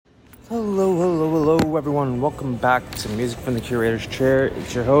Hello, everyone. Welcome back to Music from the Curator's Chair.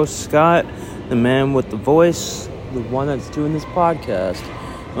 It's your host, Scott, the man with the voice, the one that's doing this podcast.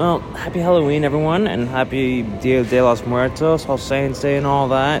 Well, happy Halloween, everyone, and happy Dia de los Muertos, All Saints Day, and all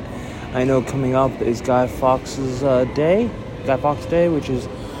that. I know coming up is Guy Fawkes Day, which is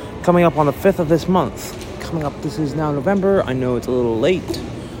coming up on the 5th of this month. This is now November. I know it's a little late.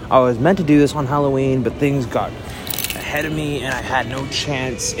 I was meant to do this on Halloween, but things got ahead of me, and I had no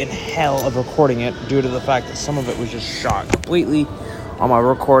chance in hell of recording it due to the fact that some of it was just shot completely on my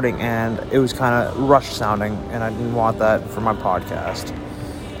recording, and it was kind of rushed sounding, and I didn't want that for my podcast.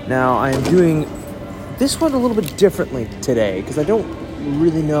 Now, I am doing this one a little bit differently today, because I don't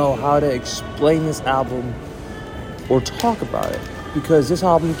really know how to explain this album or talk about it, because this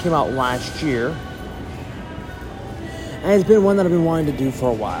album came out last year, and it's been one that I've been wanting to do for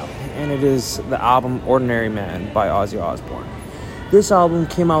a while. And it is the album Ordinary Man by Ozzy Osbourne. This album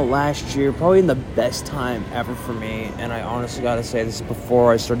came out last year, probably in the best time ever for me. And I honestly gotta say, this is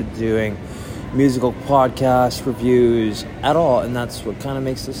before I started doing musical podcast reviews at all. And that's what kind of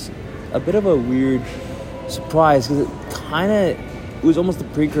makes this a bit of a weird surprise, because it was almost the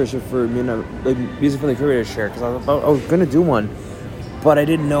precursor for Music from the Curator's Chair, because I was gonna do one, but I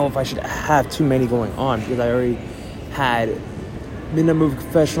didn't know if I should have too many going on, because I already had Midnight Movie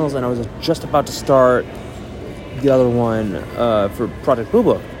Confessionals, and I was just about to start the other one for Project Blue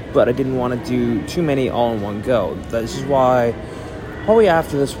Book, but I didn't want to do too many all in one go. This is why, probably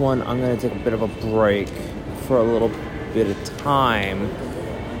after this one, I'm going to take a bit of a break for a little bit of time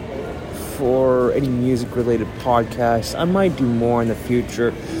for any music-related podcasts. I might do more in the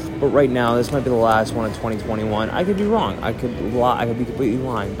future, but right now, this might be the last one in 2021. I could be wrong. I could be completely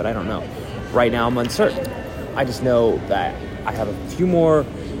lying, but I don't know. Right now, I'm uncertain. I just know that I have a few more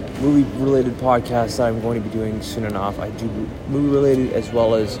movie-related podcasts that I'm going to be doing soon enough. I do movie-related as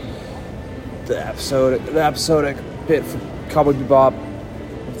well as the episodic bit for Cowboy Bebop.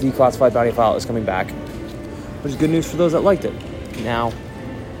 The Declassified Bounty File is coming back, which is good news for those that liked it. Now,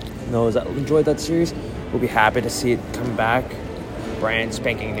 those that enjoyed that series will be happy to see it come back, brand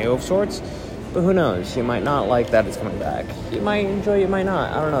spanking new of sorts. But who knows? You might not like that it's coming back. You might enjoy it, you might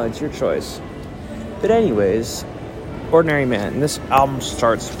not. I don't know. It's your choice. But anyways, Ordinary Man. This album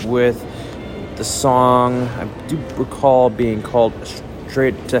starts with the song I do recall being called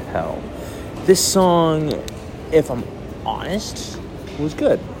Straight to Hell. This song, if I'm honest, was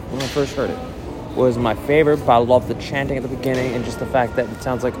good when I first heard it. Was my favorite, but I love the chanting at the beginning and just the fact that it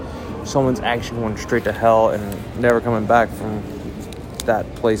sounds like someone's actually going straight to hell and never coming back from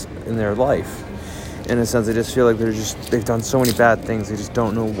that place in their life. In a sense, I just feel like they've done so many bad things, they just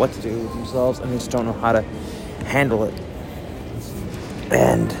don't know what to do with themselves, and they just don't know how to handle it.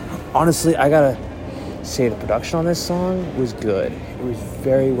 And honestly, I gotta say the production on this song was good. It was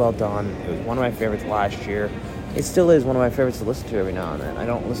very well done. It was one of my favorites last year. It still is one of my favorites to listen to every now and then. I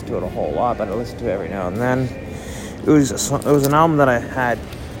don't listen to it a whole lot, but I listen to it every now and then. It was an album that I had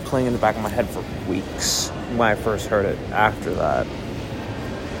playing in the back of my head for weeks when I first heard it after that.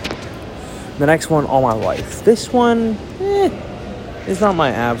 The next one, All My Life. This one, is not my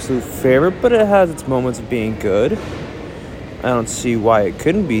absolute favorite, but it has its moments of being good. I don't see why it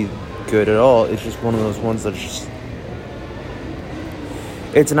couldn't be good at all. It's just one of those ones that's just...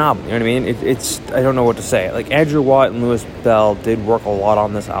 It's an album, you know what I mean? I don't know what to say. Like, Andrew Watt and Louis Bell did work a lot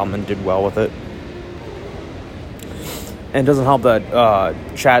on this album and did well with it. And it doesn't help that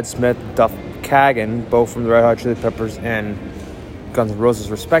Chad Smith, Duff Kagan, both from the Red Hot Chili Peppers and Guns N' Roses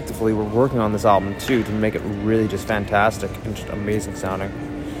respectively, were working on this album too to make it really just fantastic and just amazing sounding.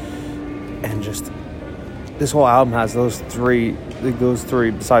 And just this whole album has those three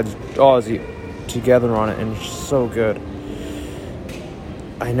besides Ozzy together on it, and it's just so good.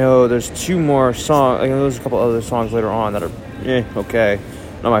 I know there's two more songs. I know there's a couple other songs later on that are okay,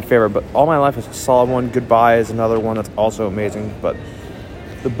 not my favorite, but All My Life is a solid one. Goodbye is another one that's also amazing, but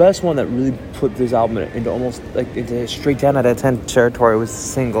the best one that really put this album into almost like into straight 10 out of 10 territory was the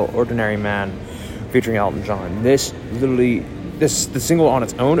single Ordinary Man featuring Elton John. The single on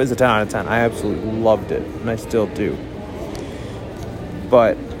its own is a 10 out of 10. I absolutely loved it, and I still do.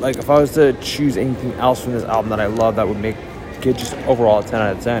 But like, if I was to choose anything else from this album that I love that would make it just overall a 10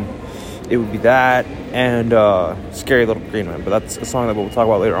 out of 10, it would be that and Scary Little Green Man. But that's a song that we'll talk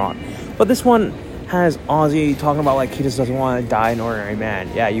about later on. But this one has Ozzy talking about like he just doesn't want to die an ordinary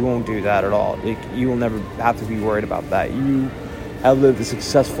man. Yeah, you won't do that at all. Like, you will never have to be worried about that. You have lived a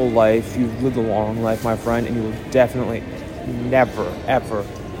successful life. You've lived a long life, my friend, and you will definitely never, ever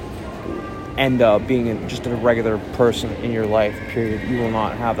end up being just a regular person in your life, period. You will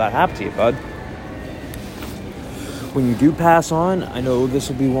not have that happen to you, bud. when you do pass on, I know this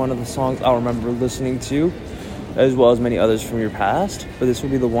will be one of the songs I'll remember listening to, as well as many others from your past. But this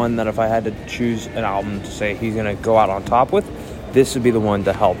would be the one that if I had to choose an album to say he's going to go out on top with, this would be the one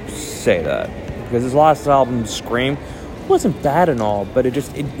to help say that. Because his last album, Scream, wasn't bad and all, but it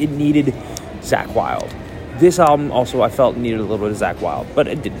needed Zakk Wylde. This album also I felt needed a little bit of Zakk Wylde, but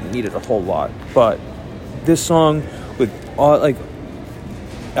it didn't need it a whole lot. But this song with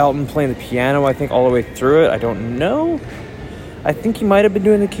Elton playing the piano, I think all the way through it, I don't know. I think he might have been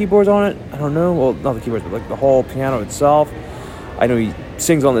doing the keyboards on it. I don't know. Well, not the keyboards, but like the whole piano itself. I know he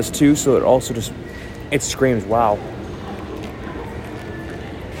sings on this too, so it also it screams wow.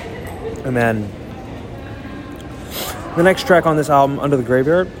 And then the next track on this album, Under the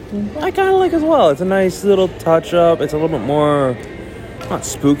Graveyard, I kind of like as well. It's a nice little touch-up. It's a little bit more, not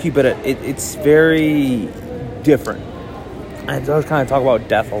spooky, but it's very different. I does kind of talk about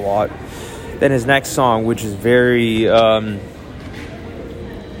death a lot. Then his next song, which is very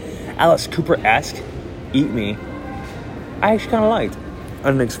Alice Cooper-esque, Eat Me, I actually kind of liked. I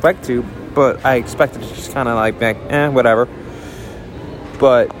didn't expect to, but I expected to just kind of like, whatever.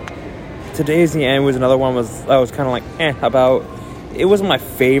 But Today's the End was another one I was kind of like, about. It wasn't my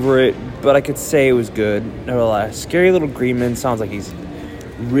favorite, but I could say it was good. Nevertheless, Scary Little Green Men sounds like he's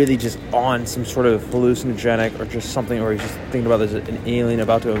really just on some sort of hallucinogenic or just something, or he's just thinking about there's an alien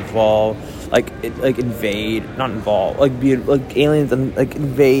about to evolve, aliens and like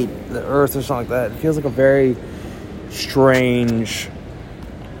invade the Earth or something like that. It feels like a very strange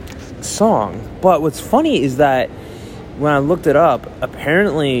song. But what's funny is that when I looked it up,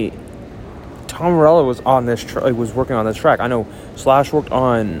 apparently Tom Morello was on this was working on this track. I know Slash worked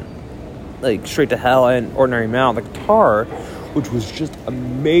on like Straight to Hell and Ordinary Man, the guitar, which was just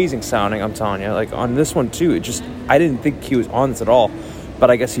amazing sounding, I'm telling you. Like on this one too, I didn't think he was on this at all,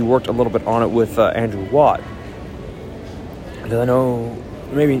 but I guess he worked a little bit on it with Andrew Watt. Because I know,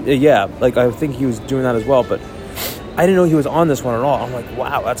 maybe, I think he was doing that as well, but I didn't know he was on this one at all. I'm like,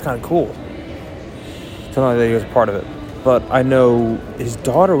 wow, that's kind of cool. Something like that he was a part of it. But I know his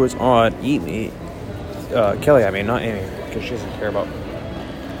daughter was on Eat Me. Kelly, not Amy, because she doesn't care about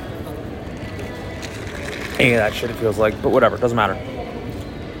any of that shit, it feels like. But whatever, doesn't matter.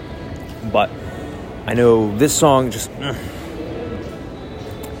 But I know this song just...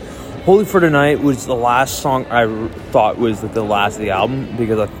 Holy for Tonight was the last song I thought was like the last of the album,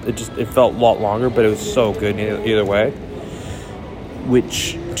 because it felt a lot longer, but it was so good either way.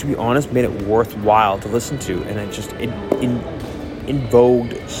 Which, to be honest, made it worthwhile to listen to, and it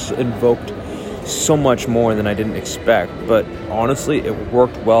invoked so much more than I didn't expect. But honestly, it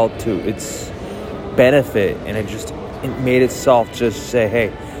worked well to its benefit, and it made itself just say,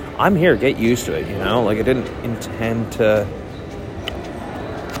 hey, I'm here, get used to it, like it didn't intend to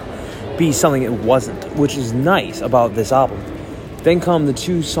be something it wasn't, which is nice about this album. Then come the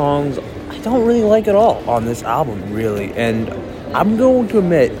two songs I don't really like at all on this album, really, and I'm going to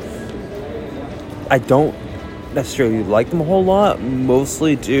admit I don't necessarily like them a whole lot,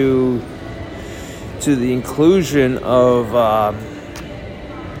 mostly due to the inclusion of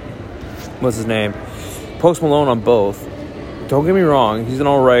what's his name? Post Malone on both. Don't get me wrong, he's an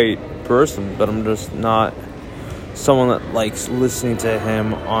alright person, but I'm just not someone that likes listening to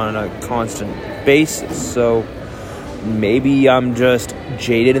him on a constant basis. So maybe I'm just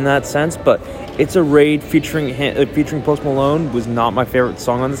jaded in that sense, but It's a Raid featuring Post Malone was not my favorite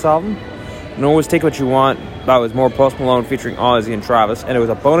song on this album. Nor was Take What You Want. That was more Post Malone featuring Ozzy and Travis, and it was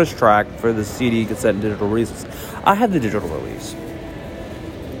a bonus track for the CD, cassette, and digital releases. I had the digital release.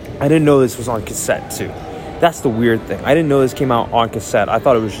 I didn't know this was on cassette too. That's the weird thing. I didn't know this came out on cassette. I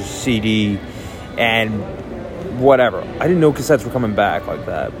thought it was just CD and whatever. I didn't know cassettes were coming back like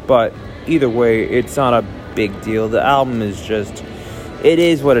that. But either way, it's not a big deal. The album is just... It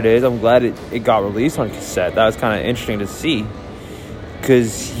is what it is. I'm glad it got released on cassette. That was kind of interesting to see.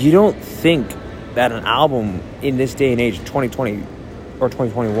 Because you don't think that an album in this day and age, 2020 or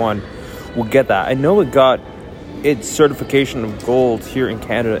 2021, will get that. I know it got its certification of gold here in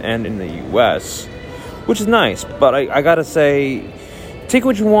Canada and in the US, which is nice. But I gotta say, Take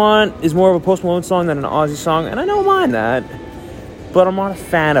What You Want is more of a Post Malone song than an Ozzy song. And I don't mind that. But I'm not a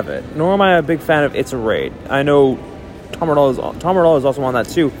fan of it. Nor am I a big fan of It's a Raid. I know Tom Morello is also on that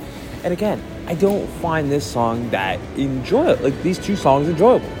too. And again, I don't find this song that enjoyable. Like, these two songs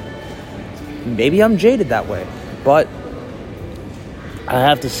enjoyable. Maybe I'm jaded that way. But I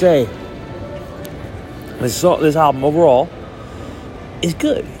have to say, this album overall is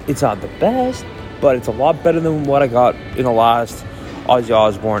good. It's not the best, but it's a lot better than what I got in the last Ozzy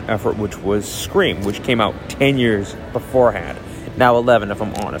Osbourne effort, which was Scream, which came out 10 years beforehand. Now 11, if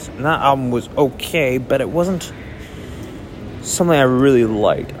I'm honest. And that album was okay, but it wasn't something I really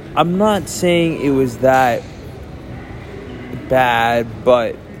liked. I'm not saying it was that bad,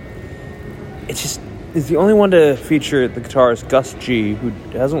 but it's the only one to feature the guitarist Gus G, who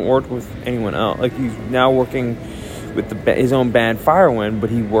hasn't worked with anyone else. Like, he's now working with his own band Firewind, but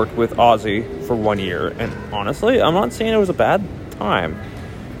he worked with Ozzy for 1 year. And honestly, I'm not saying it was a bad time,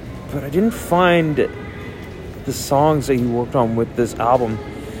 but I didn't find the songs that he worked on with this album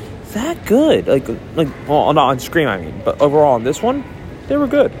that good. Well, not on Scream, I mean, but overall on this one, they were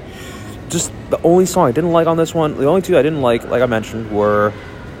good. Just the only song I didn't like on this one, the only two I didn't like I mentioned, were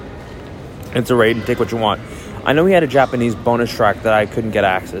It's a Raid and Take What You Want. I know he had a Japanese bonus track that I couldn't get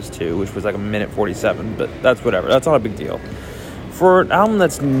access to, which was like 1:47, but that's whatever. That's not a big deal. For an album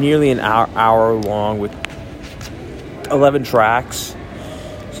that's nearly an hour long with 11 tracks,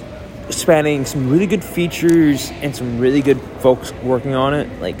 spanning some really good features and some really good folks working on it,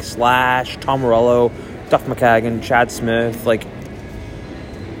 like Slash, Tom Morello, Duff McKagan, Chad Smith,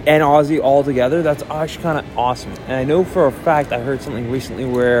 and Ozzy all together, that's actually kind of awesome. And I know for a fact, I heard something recently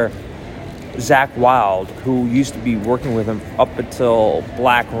where Zakk Wylde, who used to be working with him up until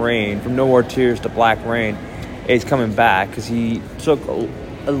Black Rain, from No More Tears to Black Rain, is coming back because he took a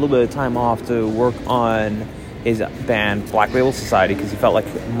little bit of time off to work on his band Black Label Society, because he felt like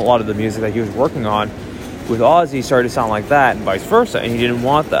a lot of the music that he was working on with Ozzy started to sound like that and vice versa, and he didn't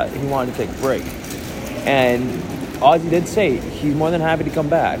want that. He wanted to take a break. And Ozzy did say he's more than happy to come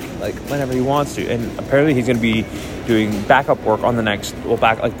back, whenever he wants to. And apparently he's going to be doing backup work on the next,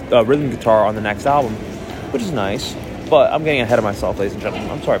 rhythm guitar on the next album, which is nice. But I'm getting ahead of myself, ladies and gentlemen.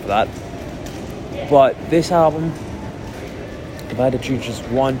 I'm sorry for that. But this album, if I had to choose just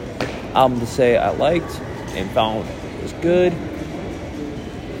one album to say I liked and found was good,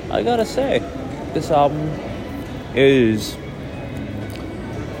 I gotta say, this album is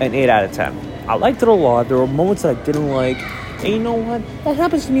an 8 out of 10. I liked it a lot. There were moments that I didn't like. And you know what? That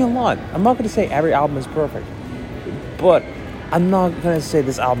happens to me a lot. I'm not going to say every album is perfect. But I'm not going to say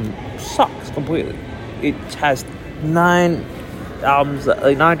this album sucks completely. It has 9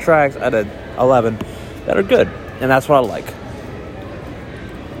 tracks out of 11 that are good. And that's what I like.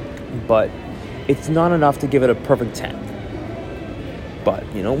 But it's not enough to give it a perfect 10. But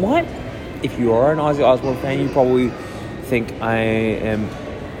you know what? If you are an Ozzy Osbourne fan, you probably think I am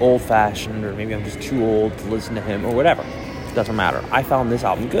old-fashioned, or maybe I'm just too old to listen to him, or whatever. It doesn't matter. I found this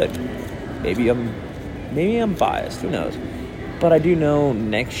album good. Maybe I'm biased. Who knows? But I do know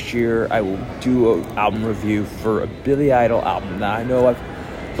next year I will do an album review for a Billy Idol album that I know I've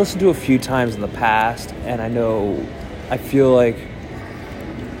listened to a few times in the past, and I feel like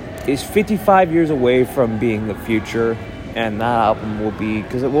it's 55 years away from being the future, and that album will be,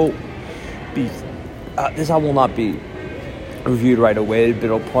 because it will be, this album will not be reviewed right away, but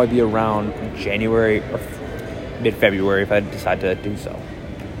it'll probably be around January or mid-February if I decide to do so.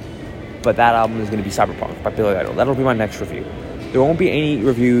 But that album is going to be Cyberpunk by Billy Idol. That'll be my next review. There won't be any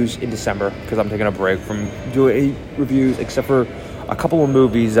reviews in December because I'm taking a break from doing any reviews except for a couple of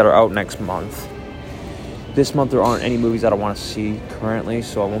movies that are out next month. This month there aren't any movies that I want to see currently,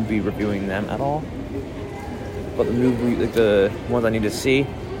 so I won't be reviewing them at all. But the ones I need to see,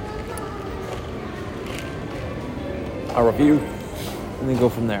 I'll review and then go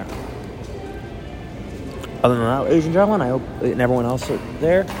from there. Other than that, ladies and gentlemen, I hope, and everyone else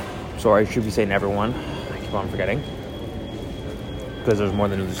there, sorry, I should be saying everyone, I keep on forgetting, because there's more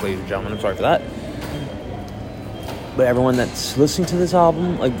than just ladies and gentlemen, I'm sorry for that. But everyone that's listening to this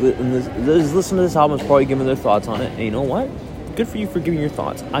album, listening to this album, is probably giving their thoughts on it. And you know what? Good for you for giving your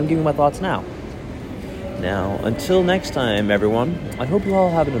thoughts. I'm giving my thoughts now. Now, until next time, everyone, I hope you all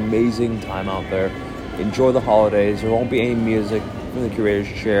have an amazing time out there. Enjoy the holidays. There won't be any music from the curator's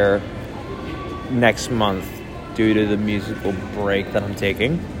chair next month due to the musical break that I'm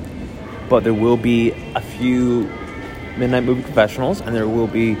taking. But there will be a few Midnight Movie Confessionals, and there will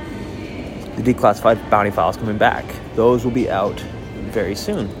be the Declassified Bounty Files coming back. Those will be out very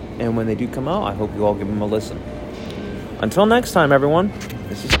soon. And when they do come out, I hope you all give them a listen. Until next time, everyone,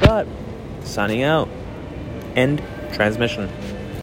 this is Scott, signing out. End transmission.